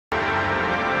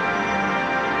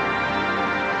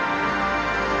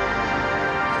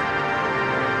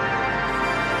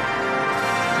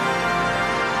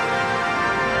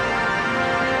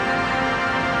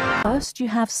First, you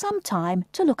have some time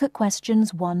to look at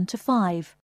questions 1 to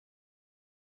 5.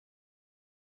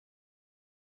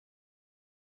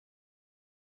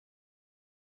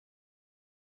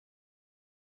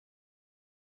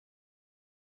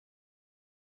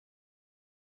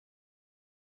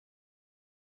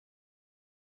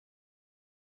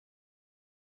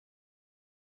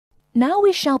 Now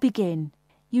we shall begin.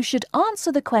 You should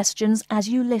answer the questions as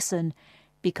you listen,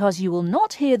 because you will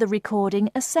not hear the recording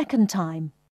a second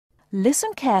time.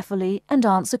 Listen carefully and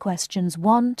answer questions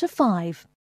 1 to 5.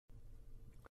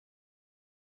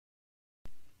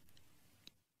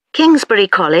 Kingsbury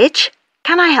College,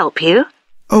 can I help you?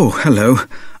 Oh, hello.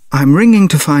 I'm ringing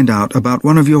to find out about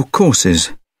one of your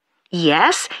courses.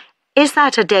 Yes. Is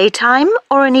that a daytime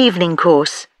or an evening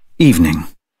course? Evening.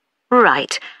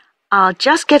 Right. I'll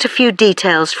just get a few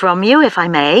details from you, if I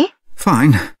may.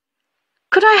 Fine.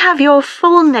 Could I have your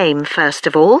full name, first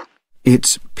of all?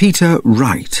 It's Peter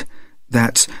Wright.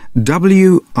 That's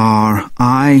W-R-I-G-H-T.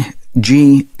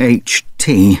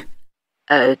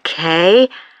 OK.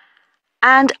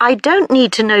 And I don't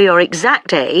need to know your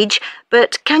exact age,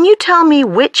 but can you tell me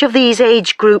which of these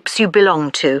age groups you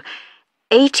belong to?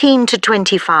 18 to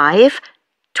 25,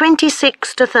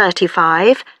 26 to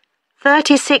 35,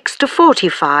 36 to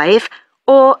 45,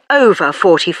 or over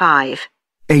 45?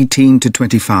 18 to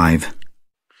 25.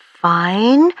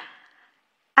 Fine.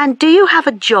 And do you have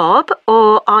a job,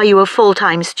 or are you a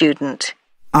full-time student?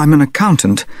 I'm an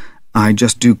accountant. I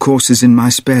just do courses in my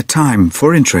spare time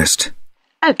for interest.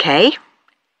 OK.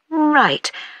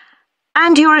 Right.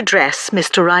 And your address,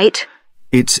 Mr. Wright?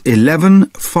 It's 11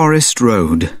 Forest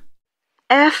Road.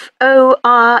 F-O-R-E-S-T?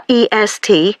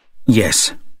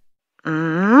 Yes.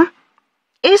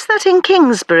 Is that in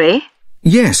Kingsbury?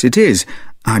 Yes, it is.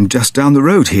 I'm just down the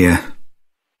road here.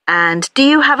 And do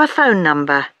you have a phone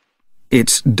number?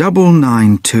 It's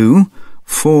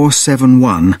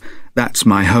 992-471. That's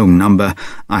my home number.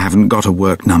 I haven't got a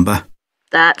work number.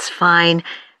 That's fine.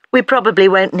 We probably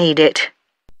won't need it.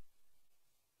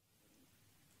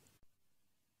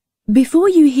 Before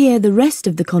you hear the rest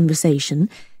of the conversation,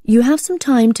 you have some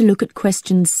time to look at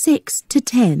questions 6 to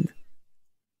 10.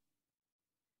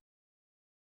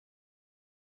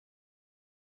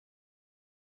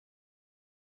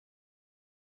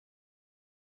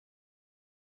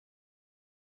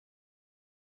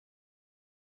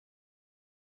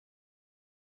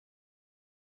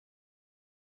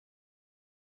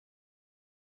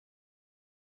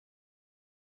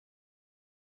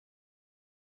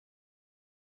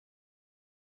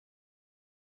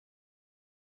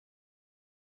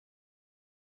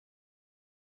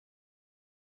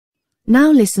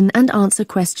 Now listen and answer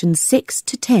questions 6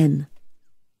 to 10.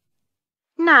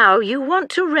 Now, you want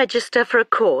to register for a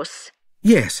course.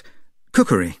 Yes,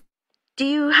 cookery. Do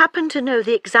you happen to know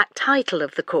the exact title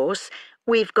of the course?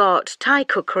 We've got Thai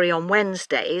cookery on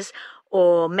Wednesdays,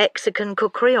 or Mexican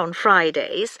cookery on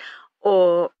Fridays,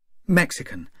 or...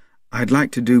 Mexican. I'd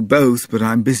like to do both, but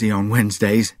I'm busy on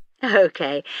Wednesdays.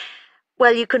 OK.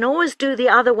 Well, you can always do the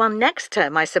other one next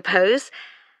term, I suppose.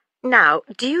 Now,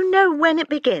 do you know when it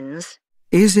begins?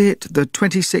 Is it the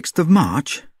 26th of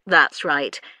March? That's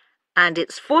right. And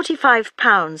it's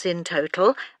 £45 in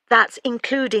total. That's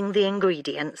including the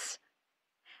ingredients.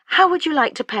 How would you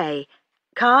like to pay?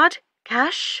 Card?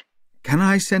 Cash? Can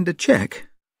I send a cheque?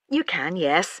 You can,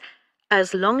 yes,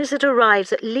 as long as it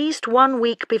arrives at least 1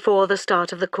 week before the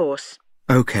start of the course.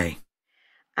 OK.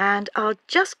 And I'll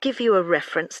just give you a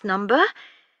reference number.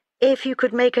 If you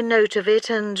could make a note of it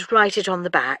and write it on the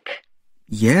back.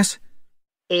 Yes?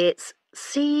 It's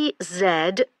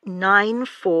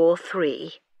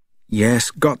CZ943.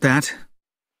 Yes, got that.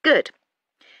 Good.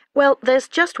 Well, there's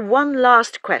just one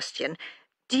last question.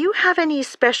 Do you have any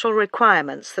special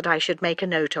requirements that I should make a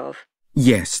note of?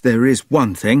 Yes, there is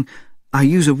one thing. I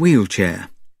use a wheelchair.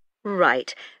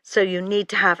 Right, so you need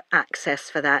to have access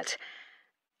for that.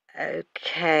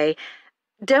 OK.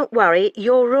 Don't worry,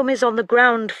 your room is on the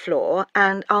ground floor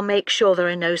and I'll make sure there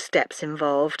are no steps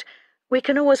involved. We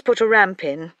can always put a ramp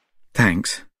in.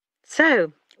 Thanks.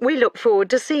 So, we look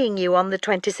forward to seeing you on the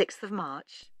 26th of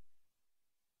March.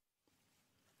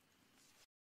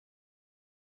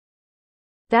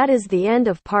 That is the end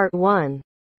of part 1.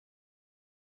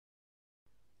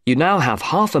 You now have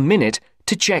half a minute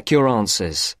to check your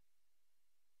answers.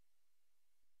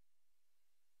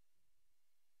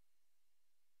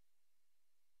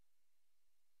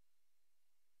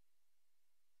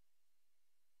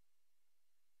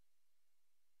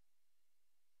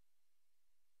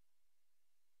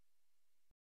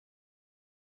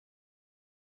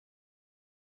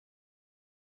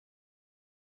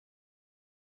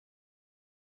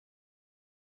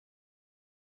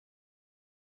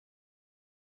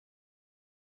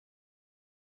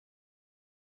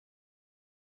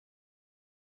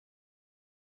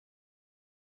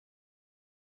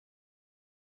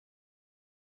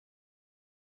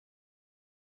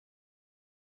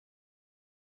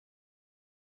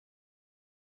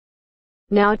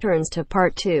 Now turns to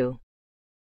part 2.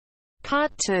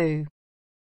 Part 2.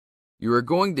 You are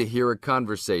going to hear a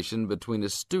conversation between a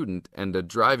student and a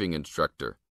driving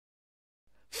instructor.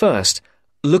 First,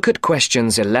 look at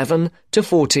questions 11 to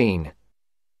 14.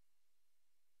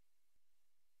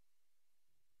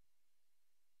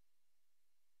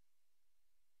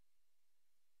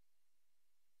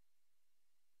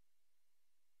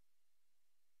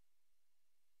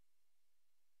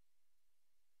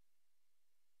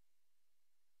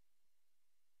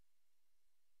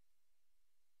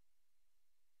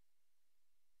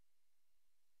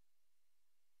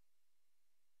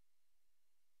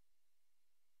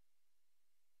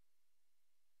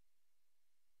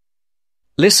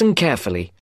 Listen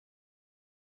carefully.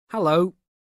 Hello,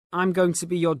 I'm going to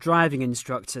be your driving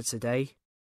instructor today.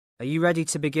 Are you ready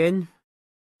to begin?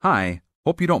 Hi,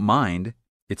 hope you don't mind.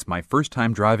 It's my first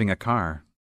time driving a car.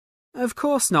 Of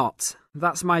course not.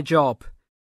 That's my job.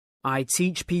 I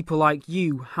teach people like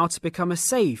you how to become a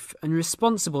safe and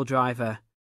responsible driver.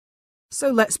 So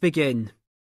let's begin.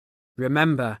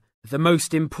 Remember, the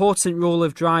most important rule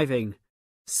of driving: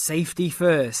 safety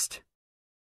first.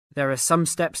 There are some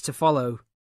steps to follow.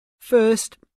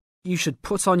 First, you should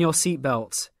put on your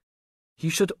seatbelt.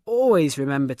 You should always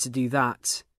remember to do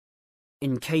that.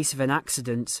 In case of an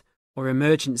accident or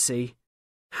emergency,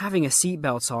 having a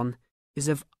seatbelt on is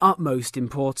of utmost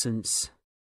importance.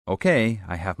 Okay,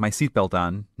 I have my seatbelt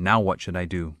on. Now what should I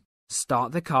do?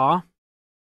 Start the car.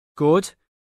 Good.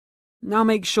 Now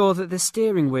make sure that the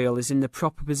steering wheel is in the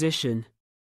proper position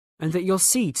and that your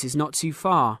seat is not too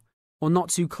far or not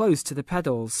too close to the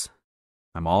pedals.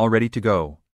 I'm all ready to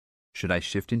go. Should I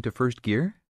shift into first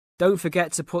gear? Don't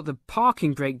forget to put the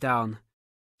parking brake down.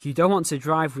 You don't want to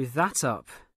drive with that up.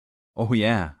 Oh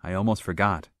yeah, I almost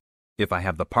forgot. If I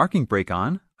have the parking brake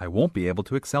on, I won't be able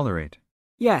to accelerate.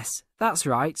 Yes, that's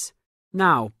right.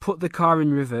 Now put the car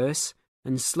in reverse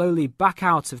and slowly back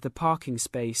out of the parking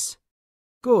space.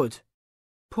 Good.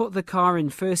 Put the car in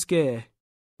first gear.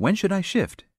 When should I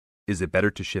shift? Is it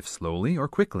better to shift slowly or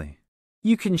quickly?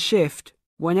 You can shift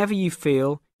whenever you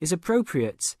feel is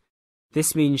appropriate.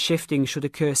 This means shifting should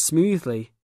occur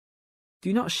smoothly.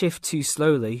 Do not shift too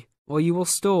slowly or you will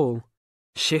stall.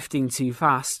 Shifting too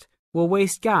fast will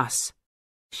waste gas.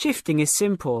 Shifting is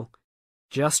simple.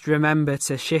 Just remember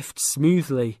to shift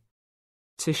smoothly.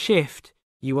 To shift,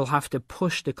 you will have to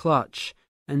push the clutch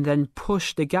and then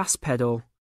push the gas pedal.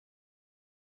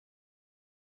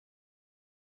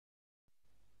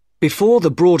 Before the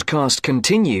broadcast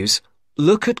continues,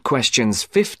 look at questions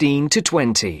 15 to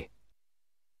 20.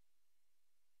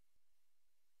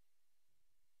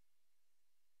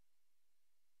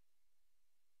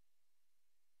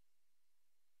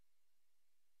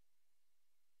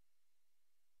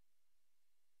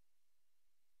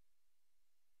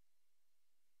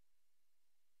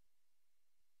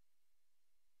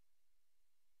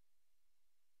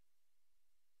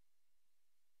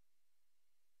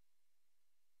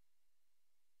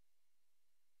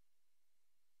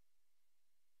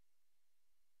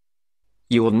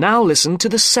 You will now listen to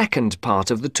the second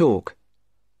part of the talk.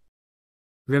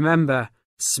 Remember,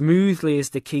 smoothly is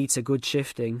the key to good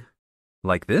shifting.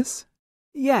 Like this?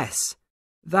 Yes,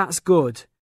 that's good.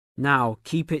 Now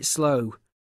keep it slow.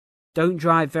 Don't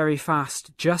drive very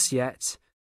fast just yet.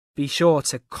 Be sure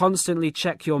to constantly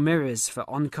check your mirrors for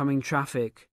oncoming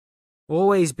traffic.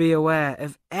 Always be aware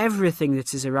of everything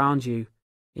that is around you,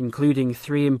 including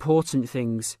 3 important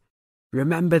things.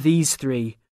 Remember these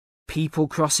 3: people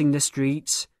crossing the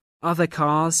streets, other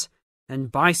cars, and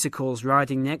bicycles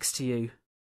riding next to you.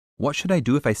 What should I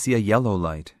do if I see a yellow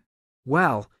light?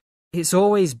 Well, it's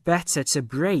always better to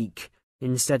brake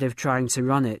instead of trying to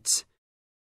run it.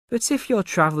 But if you're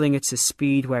travelling at a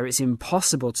speed where it's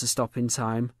impossible to stop in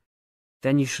time,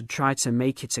 then you should try to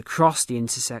make it across the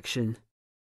intersection.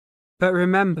 But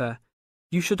remember,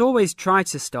 you should always try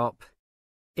to stop.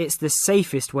 It's the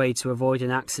safest way to avoid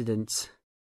an accident.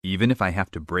 Even if I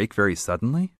have to brake very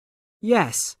suddenly?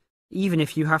 Yes, even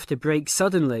if you have to brake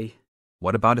suddenly.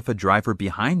 What about if a driver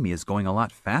behind me is going a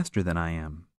lot faster than I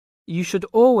am? You should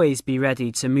always be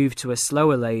ready to move to a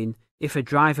slower lane if a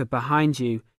driver behind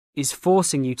you is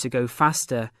forcing you to go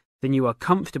faster than you are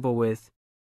comfortable with.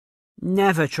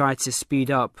 Never try to speed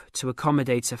up to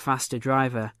accommodate a faster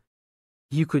driver.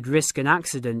 You could risk an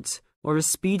accident or a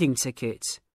speeding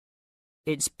ticket.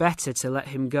 It's better to let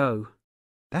him go.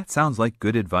 That sounds like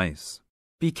good advice.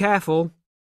 Be careful.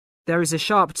 There is a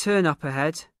sharp turn up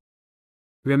ahead.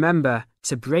 Remember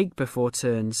to brake before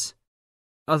turns.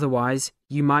 Otherwise,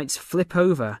 you might flip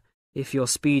over if your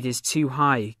speed is too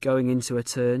high going into a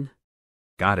turn.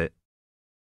 Got it.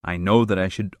 I know that I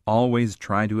should always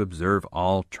try to observe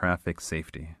all traffic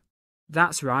safety.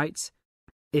 That's right.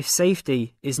 If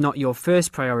safety is not your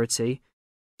first priority,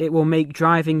 it will make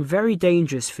driving very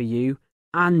dangerous for you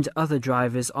and other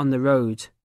drivers on the road.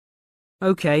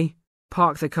 Okay,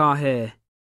 park the car here.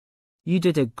 You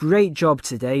did a great job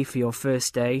today for your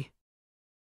first day.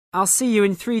 I'll see you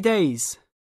in 3 days.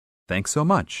 Thanks so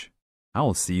much. I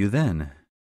will see you then.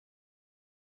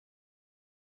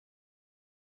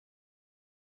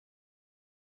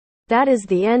 That is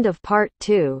the end of part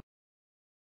 2.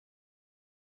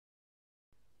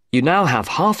 You now have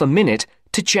half a minute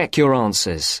to check your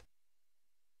answers.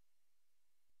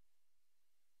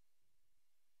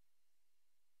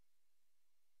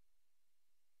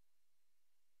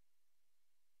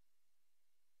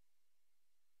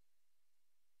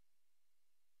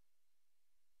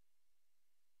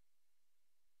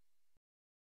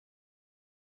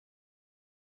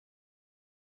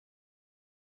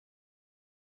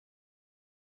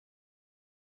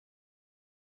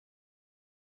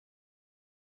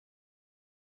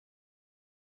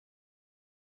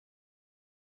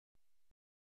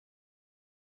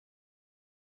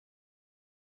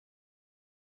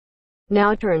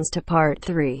 Now turns to part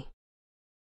 3.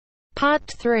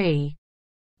 Part 3.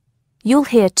 You'll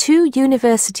hear 2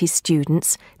 university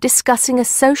students discussing a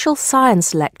social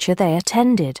science lecture they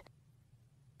attended.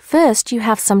 First, you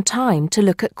have some time to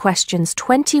look at questions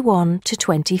 21 to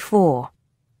 24.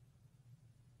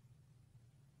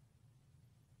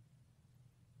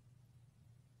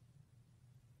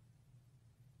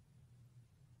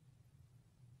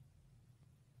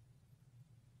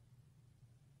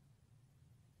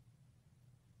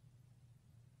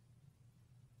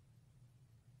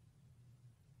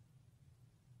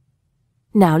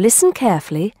 Now listen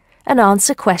carefully and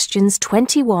answer questions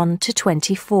 21 to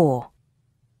 24.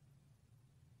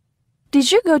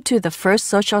 Did you go to the first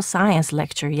social science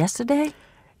lecture yesterday?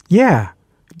 Yeah.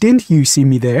 Didn't you see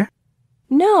me there?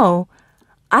 No.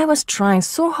 I was trying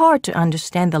so hard to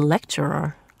understand the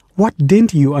lecturer. What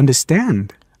didn't you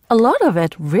understand? A lot of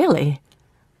it, really.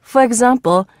 For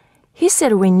example, he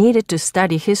said we needed to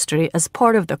study history as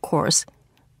part of the course,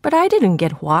 but I didn't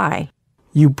get why.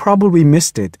 You probably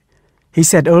missed it. He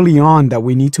said early on that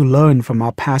we need to learn from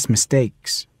our past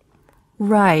mistakes.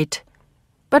 Right.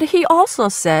 But he also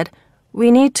said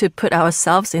we need to put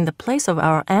ourselves in the place of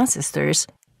our ancestors.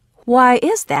 Why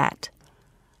is that?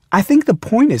 I think the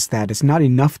point is that it's not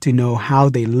enough to know how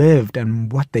they lived and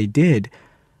what they did.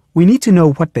 We need to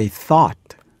know what they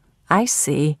thought. I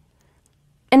see.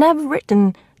 And I've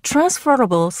written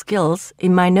transferable skills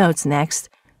in my notes next,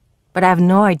 but I have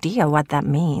no idea what that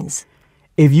means.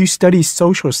 If you study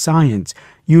social science,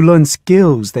 you learn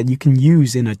skills that you can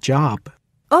use in a job.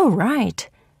 Oh, right.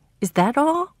 Is that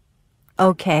all?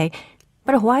 Okay,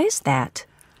 but why is that?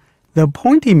 The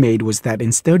point he made was that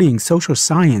in studying social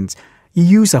science, you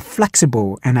use a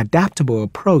flexible and adaptable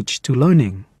approach to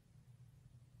learning.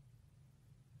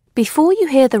 Before you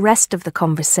hear the rest of the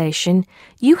conversation,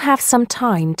 you have some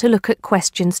time to look at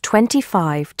questions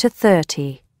 25 to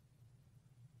 30.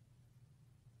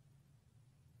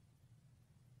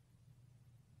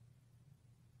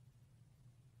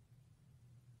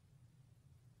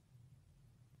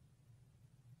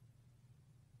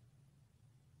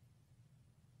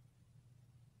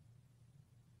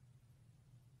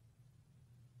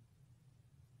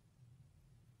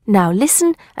 Now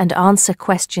listen and answer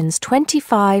questions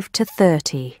 25 to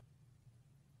 30.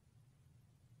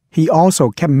 He also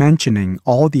kept mentioning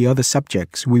all the other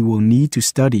subjects we will need to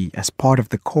study as part of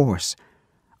the course.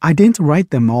 I didn't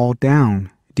write them all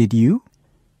down, did you?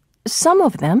 Some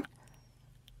of them.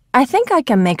 I think I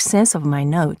can make sense of my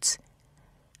notes.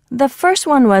 The first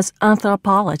one was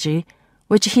anthropology,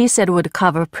 which he said would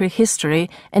cover prehistory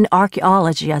and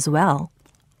archaeology as well.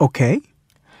 Okay.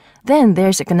 Then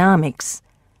there's economics.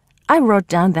 I wrote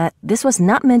down that this was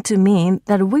not meant to mean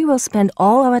that we will spend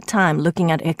all our time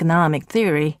looking at economic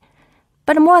theory,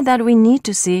 but more that we need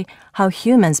to see how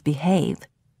humans behave.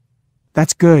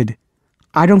 That's good.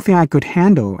 I don't think I could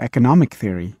handle economic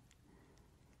theory.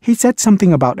 He said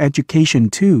something about education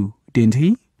too, didn't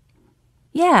he?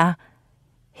 Yeah.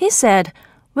 He said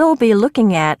we'll be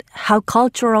looking at how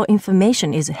cultural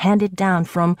information is handed down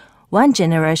from one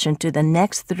generation to the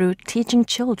next through teaching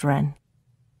children.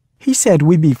 He said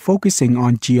we'd be focusing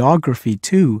on geography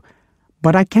too,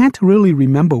 but I can't really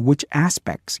remember which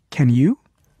aspects. Can you?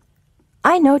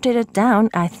 I noted it down,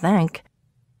 I think.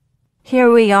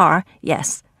 Here we are,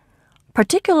 yes,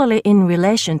 particularly in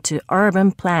relation to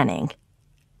urban planning.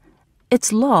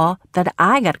 It's law that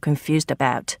I got confused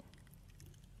about.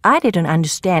 I didn't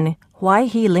understand why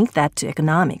he linked that to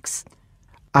economics.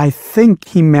 I think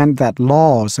he meant that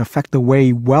laws affect the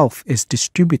way wealth is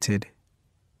distributed.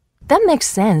 That makes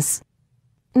sense.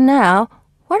 Now,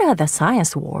 what are the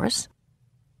science wars?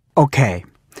 Okay,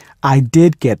 I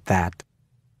did get that.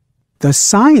 The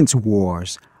science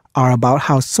wars are about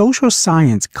how social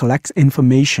science collects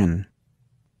information.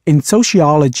 In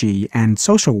sociology and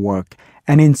social work,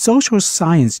 and in social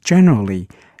science generally,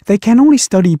 they can only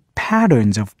study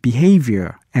patterns of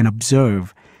behavior and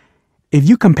observe. If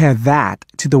you compare that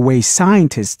to the way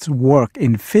scientists work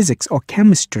in physics or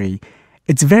chemistry,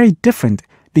 it's very different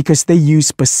because they use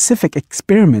specific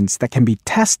experiments that can be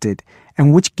tested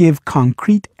and which give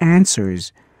concrete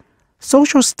answers.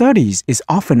 Social studies is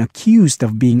often accused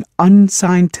of being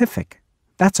unscientific.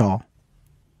 That's all.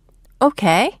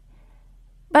 Okay.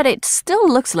 But it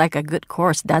still looks like a good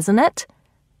course, doesn't it?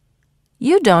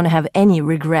 You don't have any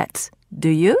regrets, do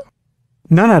you?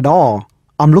 None at all.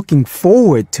 I'm looking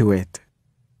forward to it.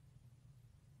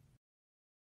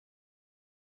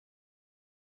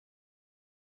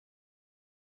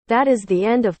 That is the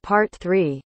end of part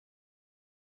 3.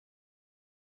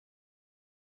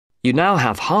 You now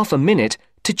have half a minute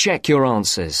to check your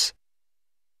answers.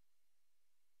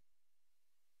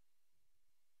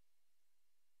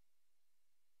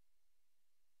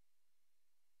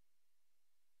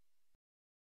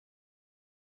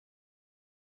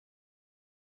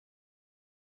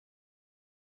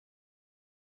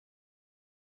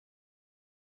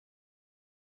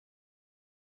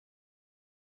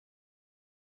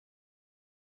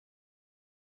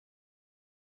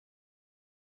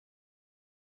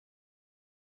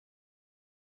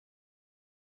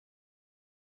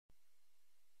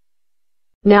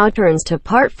 Now turns to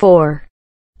part 4.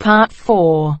 Part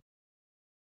 4.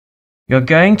 You're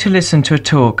going to listen to a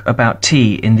talk about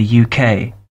tea in the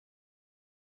UK.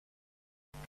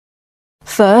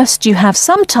 First, you have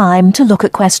some time to look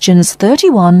at questions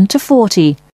 31 to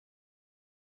 40.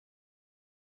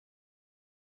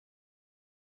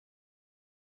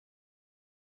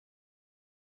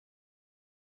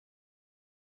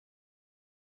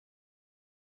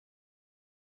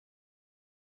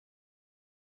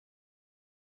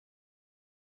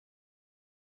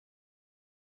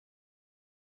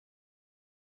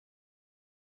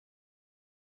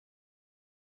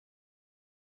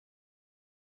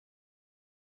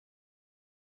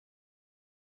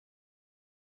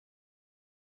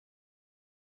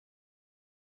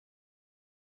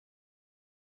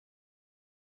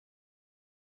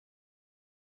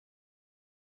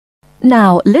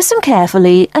 Now listen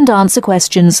carefully and answer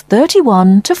questions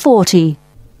 31 to 40.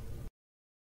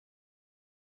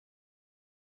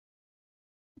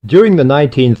 During the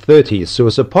 1930s, there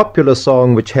was a popular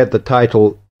song which had the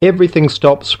title, "Everything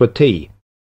Stops for Tea,"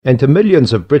 and to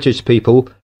millions of British people,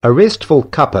 a restful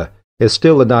cuppa is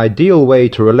still an ideal way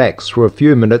to relax for a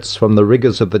few minutes from the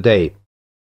rigours of the day.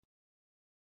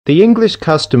 The English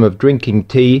custom of drinking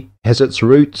tea has its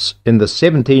roots in the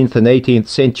 17th and 18th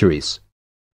centuries.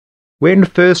 When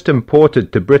first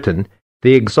imported to Britain,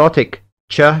 the exotic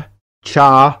cha,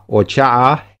 or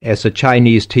cha, as the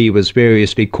Chinese tea was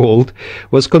variously called,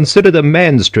 was considered a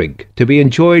man's drink to be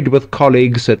enjoyed with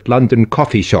colleagues at London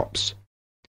coffee shops.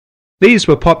 These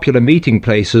were popular meeting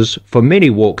places for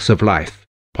many walks of life: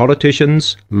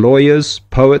 politicians, lawyers,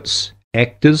 poets,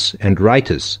 actors, and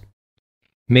writers.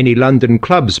 Many London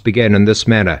clubs began in this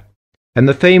manner, and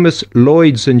the famous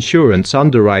Lloyd's Insurance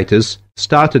underwriters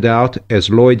started out as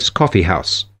Lloyd's Coffee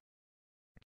House.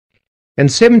 In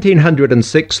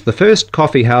 1706, the first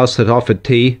coffee house that offered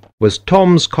tea was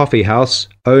Tom's Coffee House,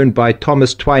 owned by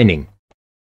Thomas Twining.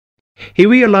 He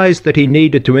realized that he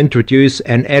needed to introduce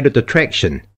an added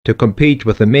attraction to compete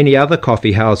with the many other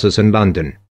coffee houses in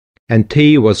London, and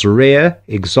tea was rare,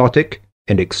 exotic,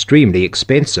 and extremely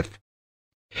expensive.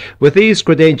 With these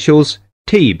credentials,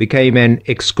 tea became an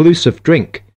exclusive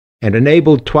drink and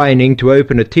enabled Twining to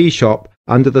open a tea shop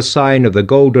under the sign of the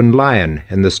Golden Lion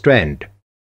in the Strand.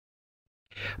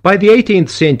 By the 18th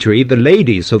century, the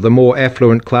ladies of the more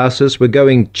affluent classes were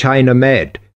going China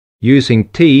mad, using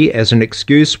tea as an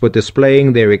excuse for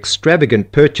displaying their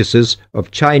extravagant purchases of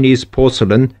Chinese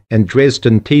porcelain and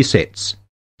Dresden tea sets.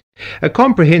 A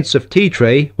comprehensive tea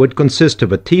tray would consist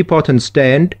of a teapot and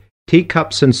stand,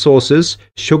 teacups and saucers,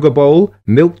 sugar bowl,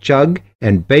 milk jug,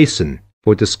 and basin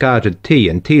for discarded tea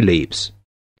and tea leaves.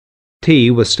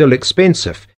 Tea was still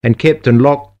expensive and kept in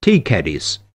locked tea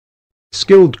caddies.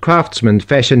 Skilled craftsmen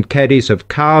fashioned caddies of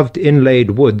carved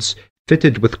inlaid woods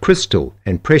fitted with crystal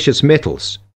and precious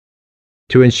metals.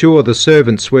 To ensure the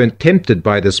servants weren't tempted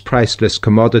by this priceless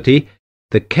commodity,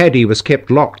 the caddy was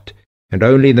kept locked, and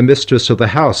only the mistress of the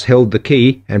house held the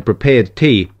key and prepared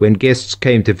tea when guests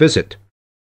came to visit.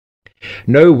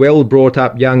 No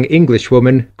well-brought-up young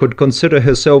Englishwoman could consider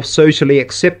herself socially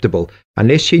acceptable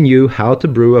unless she knew how to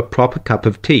brew a proper cup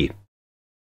of tea.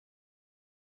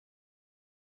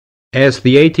 As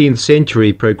the 18th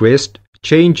century progressed,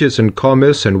 changes in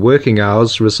commerce and working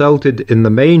hours resulted in the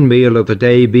main meal of the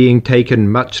day being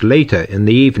taken much later in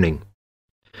the evening.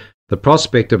 The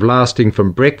prospect of lasting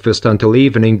from breakfast until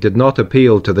evening did not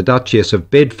appeal to the Duchess of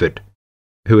Bedford,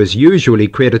 who is usually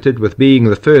credited with being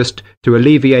the first to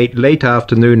alleviate late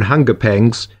afternoon hunger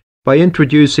pangs by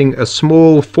introducing a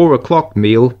small 4 o'clock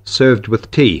meal served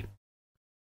with tea.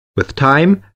 With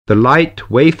time, the light,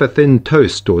 wafer-thin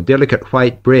toast or delicate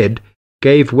white bread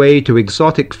gave way to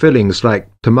exotic fillings like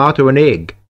tomato and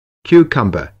egg,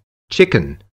 cucumber,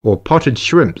 chicken, or potted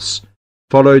shrimps,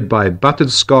 followed by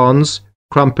buttered scones,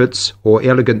 crumpets, or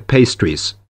elegant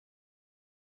pastries.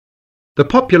 The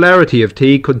popularity of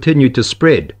tea continued to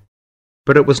spread,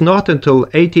 but it was not until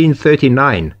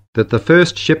 1839 that the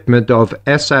first shipment of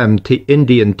Assam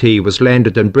Indian tea was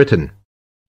landed in Britain.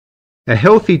 A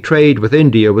healthy trade with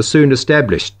India was soon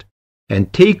established,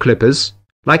 and tea clippers,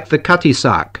 like the Cutty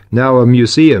Sark, now a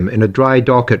museum in a dry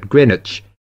dock at Greenwich,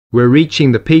 were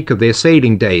reaching the peak of their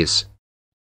sailing days.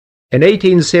 In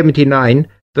 1879,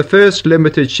 the first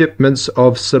limited shipments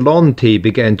of Ceylon tea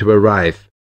began to arrive,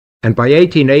 and by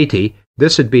 1880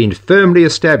 this had been firmly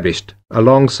established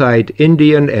alongside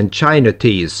Indian and China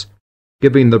teas,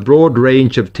 giving the broad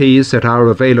range of teas that are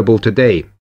available today.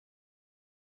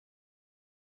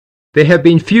 There have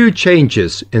been few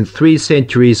changes in 3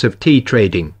 centuries of tea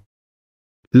trading.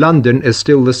 London is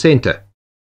still the centre,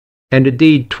 and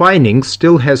indeed Twinings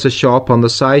still has a shop on the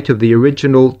site of the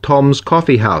original Tom's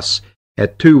Coffee House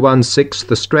at 216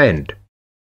 The Strand.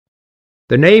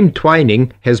 The name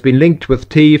Twining has been linked with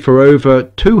tea for over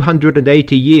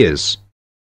 280 years.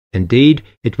 Indeed,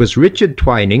 it was Richard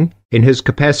Twining, in his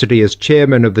capacity as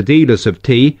chairman of the dealers of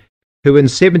tea, who in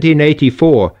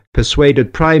 1784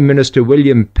 persuaded Prime Minister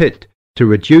William Pitt to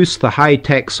reduce the high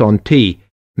tax on tea,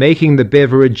 making the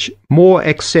beverage more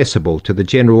accessible to the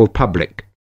general public.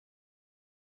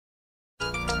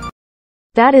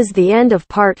 That is the end of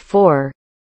part 4.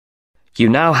 You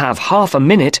now have half a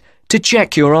minute to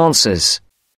check your answers.